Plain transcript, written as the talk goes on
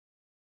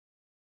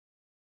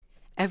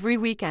Every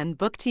weekend,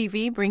 Book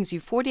TV brings you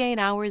 48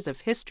 hours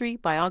of history,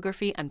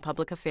 biography, and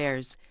public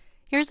affairs.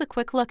 Here's a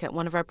quick look at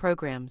one of our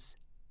programs.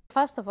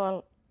 First of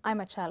all, I'm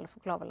a child of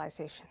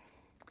globalization.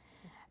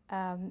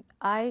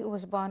 I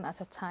was born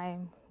at a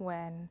time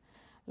when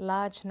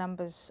large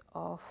numbers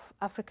of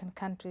African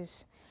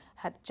countries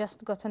had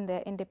just gotten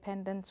their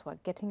independence, were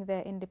getting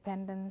their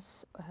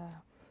independence,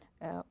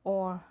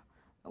 or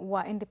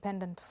were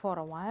independent for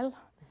a while.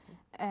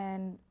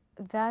 And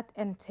that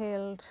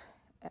entailed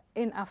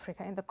in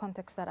Africa, in the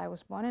context that I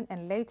was born in,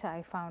 and later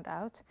I found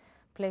out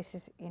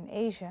places in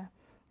Asia,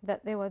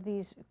 that there were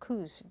these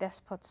coups,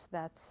 despots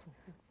that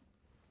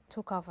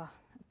took over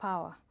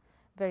power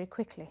very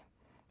quickly.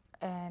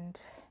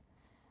 And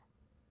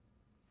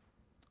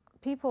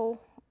people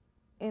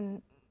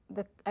in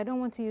the, I don't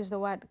want to use the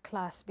word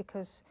class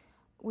because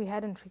we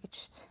hadn't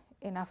reached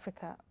in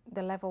Africa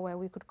the level where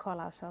we could call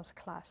ourselves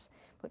class,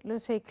 but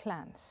let's say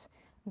clans,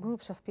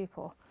 groups of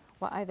people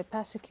were either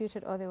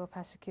persecuted or they were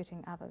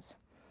persecuting others.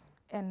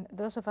 And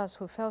those of us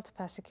who felt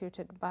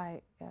persecuted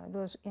by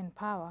those in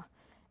power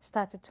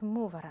started to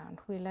move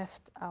around. We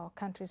left our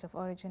countries of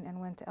origin and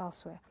went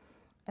elsewhere.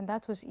 And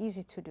that was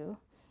easy to do.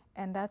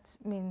 And that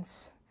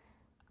means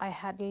I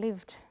had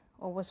lived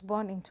or was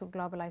born into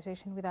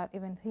globalization without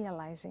even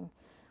realizing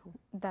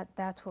that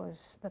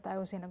I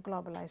was in a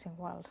globalizing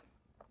world.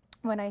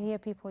 When I hear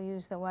people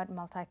use the word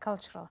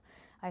multicultural,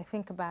 I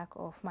think back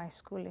of my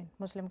school in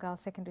Muslim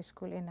Girls Secondary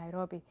School in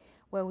Nairobi,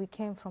 where we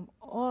came from,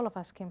 all of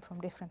us came from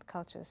different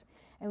cultures,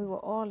 and we were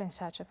all in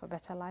search of a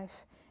better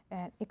life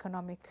and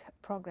economic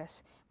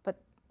progress. But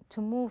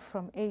to move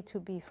from A to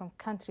B, from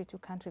country to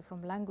country,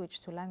 from language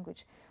to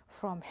language,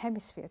 from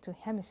hemisphere to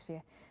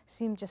hemisphere,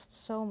 seemed just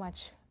so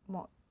much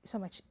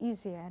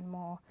easier and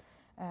more,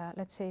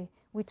 let's say,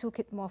 we took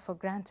it more for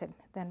granted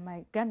than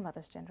my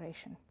grandmother's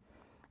generation.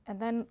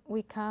 And then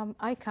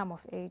I come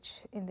of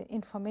age in the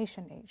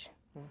information age.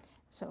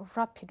 So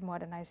rapid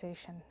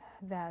modernization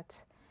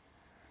that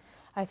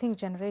I think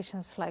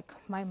generations like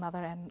my mother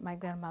and my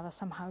grandmother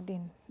somehow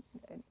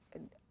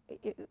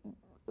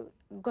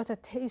got a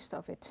taste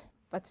of it,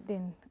 but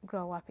didn't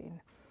grow up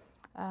in.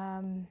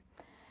 I'm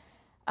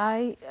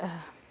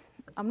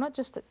not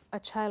just a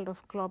child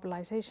of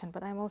globalization,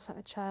 but I'm also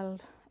a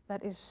child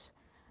that is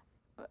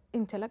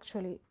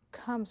intellectually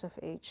comes of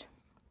age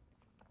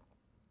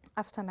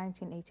after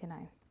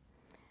 1989,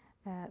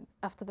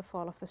 after the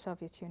fall of the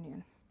Soviet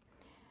Union.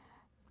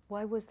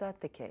 Why was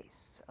that the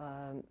case?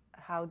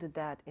 How did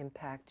that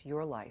impact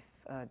your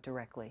life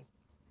directly?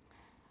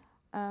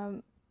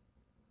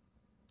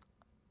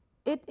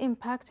 It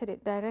impacted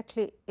it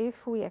directly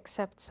if we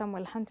accept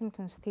Samuel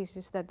Huntington's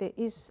thesis that there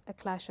is a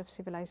clash of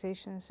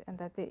civilizations and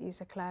that there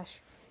is a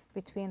clash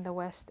between the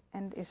West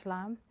and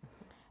Islam,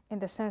 in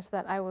the sense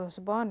that I was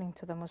born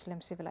into the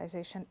Muslim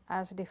civilization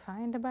as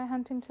defined by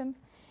Huntington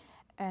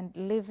and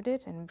lived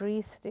it and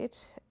breathed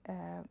it,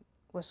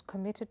 was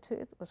committed to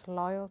it, was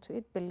loyal to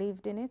it,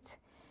 believed in it,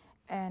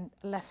 and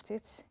left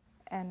it,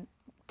 and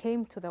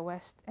came to the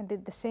West and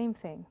did the same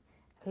thing,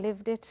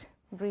 lived it,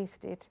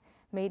 breathed it,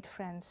 made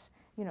friends,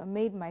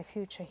 made my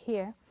future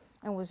here,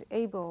 and was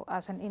able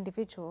as an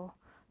individual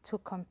to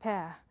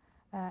compare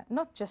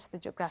not just the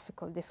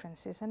geographical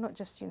differences and not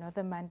just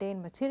the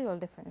mundane material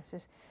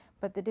differences,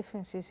 but the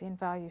differences in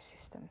value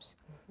systems.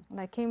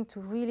 And I came to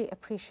really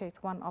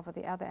appreciate one over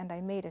the other, and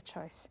I made a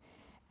choice.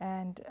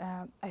 And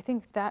I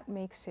think that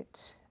makes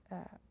it,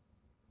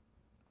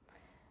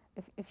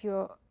 if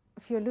you're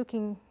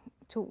looking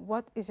to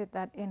what is it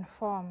that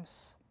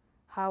informs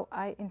how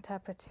I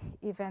interpret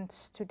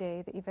events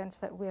today, the events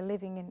that we're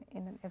living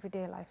in an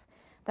everyday life,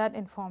 that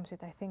informs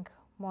it, I think,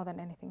 more than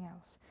anything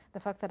else. The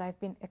fact that I've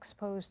been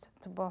exposed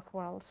to both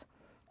worlds,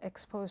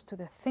 exposed to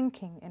the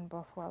thinking in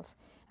both worlds,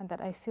 and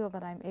that I feel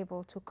that I'm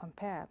able to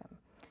compare them.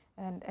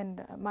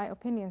 And my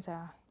opinions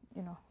are,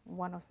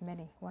 one of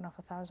many, one of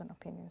 1,000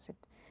 opinions.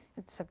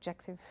 It's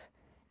subjective.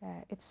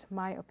 It's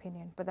my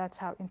opinion, but that's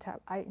how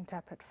I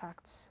interpret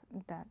facts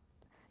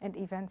and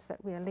events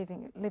that we are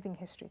living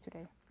history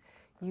today.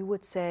 You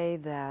would say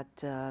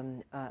that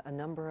a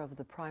number of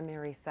the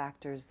primary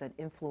factors that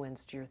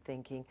influenced your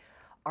thinking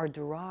are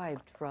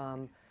derived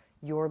from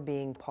your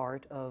being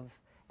part of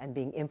and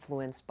being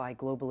influenced by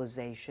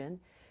globalization,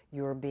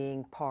 you're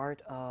being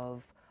part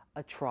of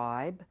a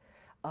tribe.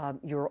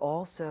 You're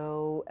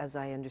also, as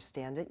I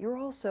understand it, you're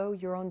also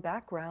your own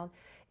background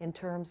in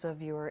terms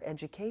of your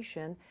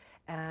education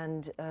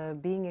and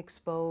being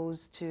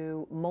exposed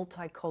to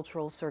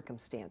multicultural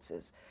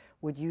circumstances.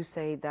 Would you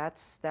say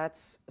that's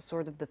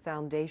sort of the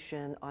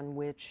foundation on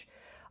which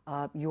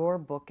your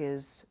book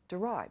is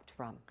derived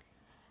from,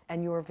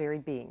 and your very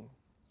being?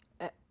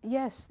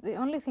 Yes, the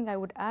only thing I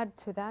would add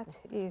to that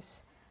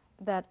is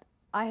that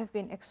I have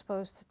been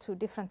exposed to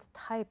different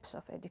types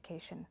of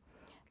education.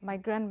 My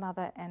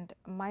grandmother and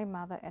my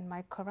mother and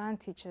my Quran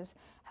teachers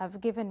have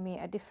given me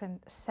a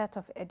different set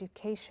of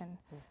education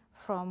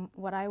from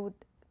what I would,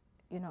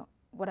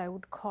 what I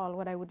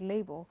would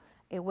label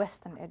a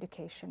Western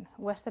education.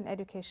 Western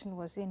education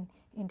was in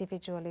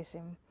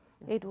individualism.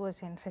 It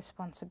was in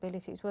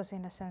responsibility. It was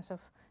in a sense of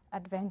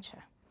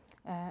adventure.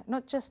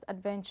 Not just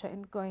adventure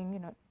in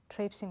going,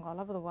 traipsing all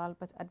over the world,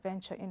 but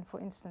adventure in, for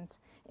instance,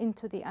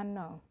 into the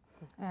unknown,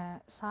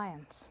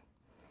 science,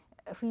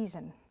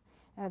 reason.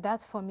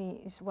 That for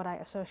me is what I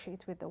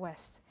associate with the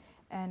West.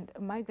 And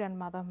my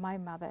grandmother, my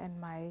mother,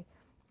 and my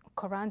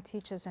Quran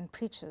teachers and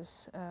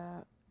preachers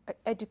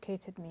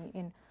educated me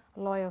in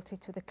loyalty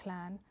to the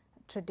clan,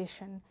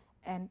 tradition,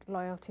 and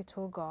loyalty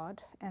to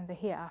God and the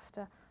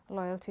hereafter,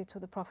 loyalty to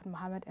the Prophet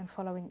Muhammad and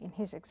following in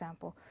his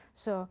example.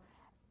 So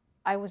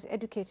I was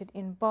educated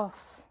in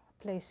both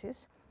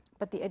places,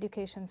 but the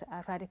educations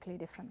are radically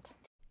different.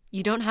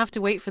 You don't have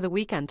to wait for the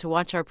weekend to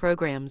watch our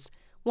programs.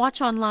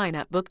 Watch online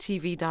at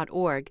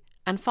booktv.org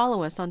and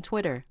follow us on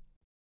Twitter.